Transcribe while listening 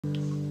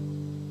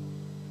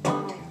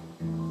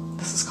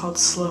This is called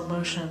Slow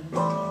Motion.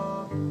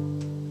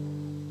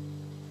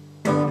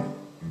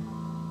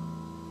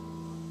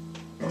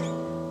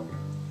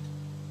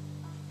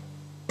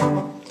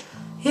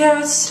 Yeah,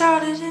 it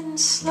started in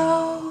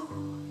slow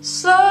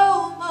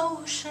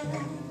motion.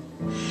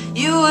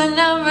 You were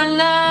number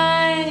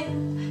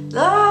 9,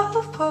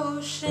 love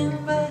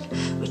potion, but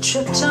we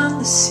tripped on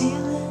the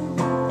ceiling.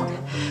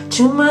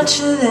 Too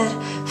much of that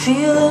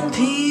feeling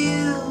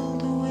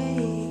peeled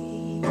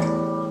away.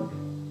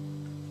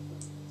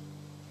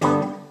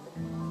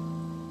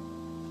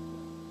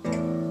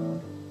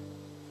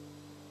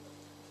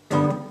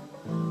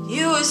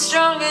 You were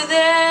stronger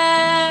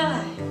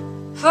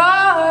than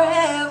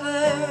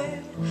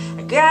forever.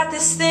 I got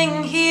this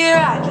thing here,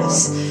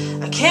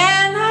 I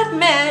cannot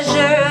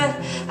measure it.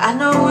 I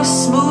know we're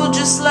smooth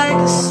just like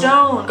a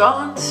stone,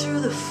 gone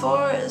through the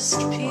forest,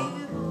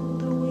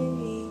 peeled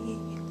away.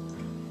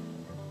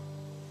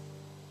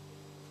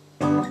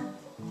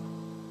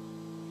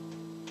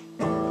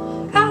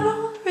 I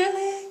don't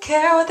really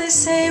care what they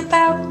say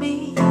about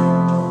me.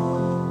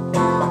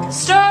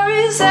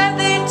 Stories that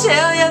they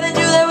tell, yeah, they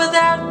do that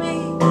without me.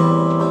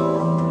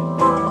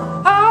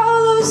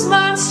 All those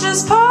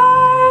monsters, part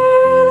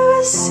of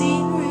a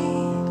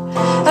scenery,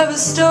 of a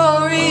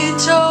story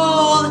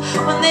told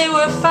when they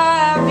were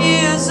 5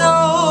 years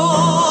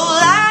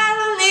old. I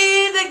don't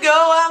need to go,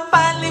 I'm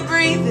finally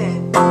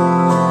breathing.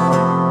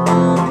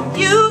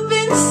 You've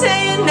been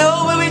saying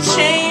no, but we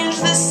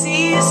changed the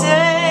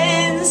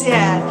seasons.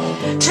 Yeah,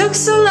 took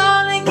so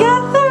long to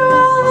get through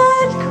all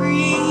that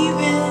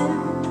grieving.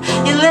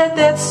 You let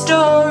that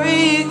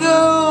story go,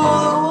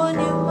 the one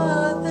your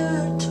mother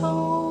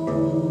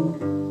told.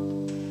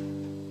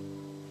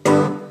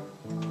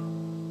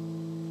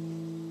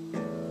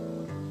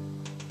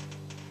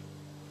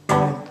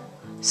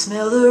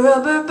 Smell the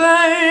rubber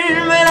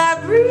burn when I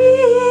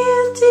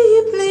breathe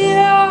deeply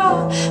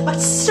out. My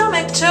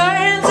stomach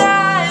turns,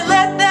 I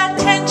let that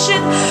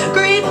tension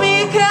greet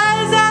me,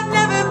 'cause I've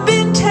never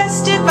been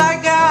tested by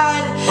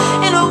God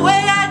in a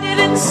way I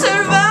didn't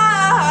survive.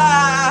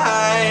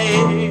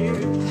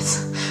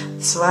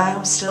 That's why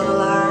I'm still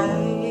alive.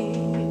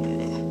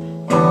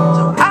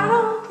 So I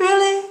don't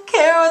really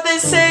care what they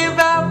say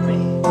about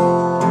me.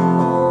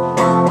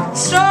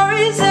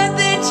 Stories that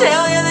they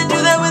tell, yeah, they do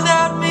that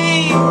without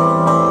me.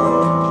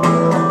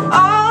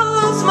 All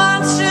those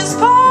monsters,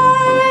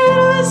 part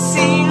of a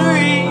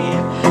scenery,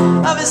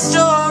 of a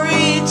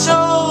story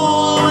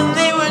told when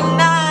they were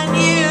 9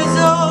 years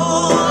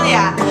old.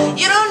 Yeah,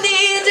 you don't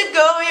need to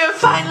go, you're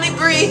finally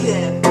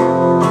breathing.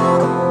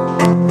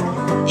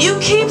 You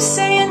keep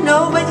saying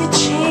no, but you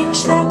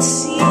changed that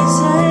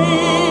season.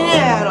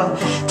 Yeah, it'll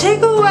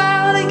take a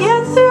while to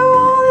get through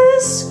all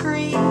this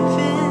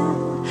grieving.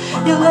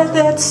 You let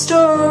that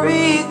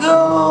story go,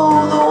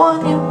 the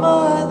one your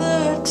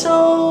mother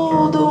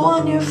told, the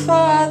one your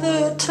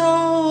father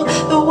told,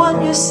 the one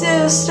your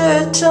sister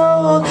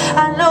told.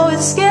 I know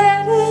it's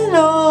getting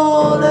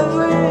old,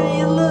 everywhere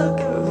you look,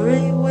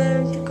 everywhere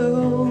you go.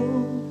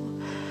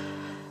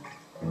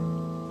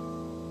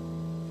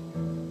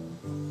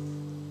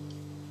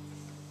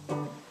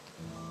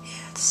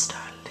 Yeah, it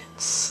started in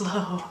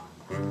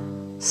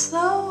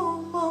slow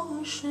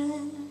motion.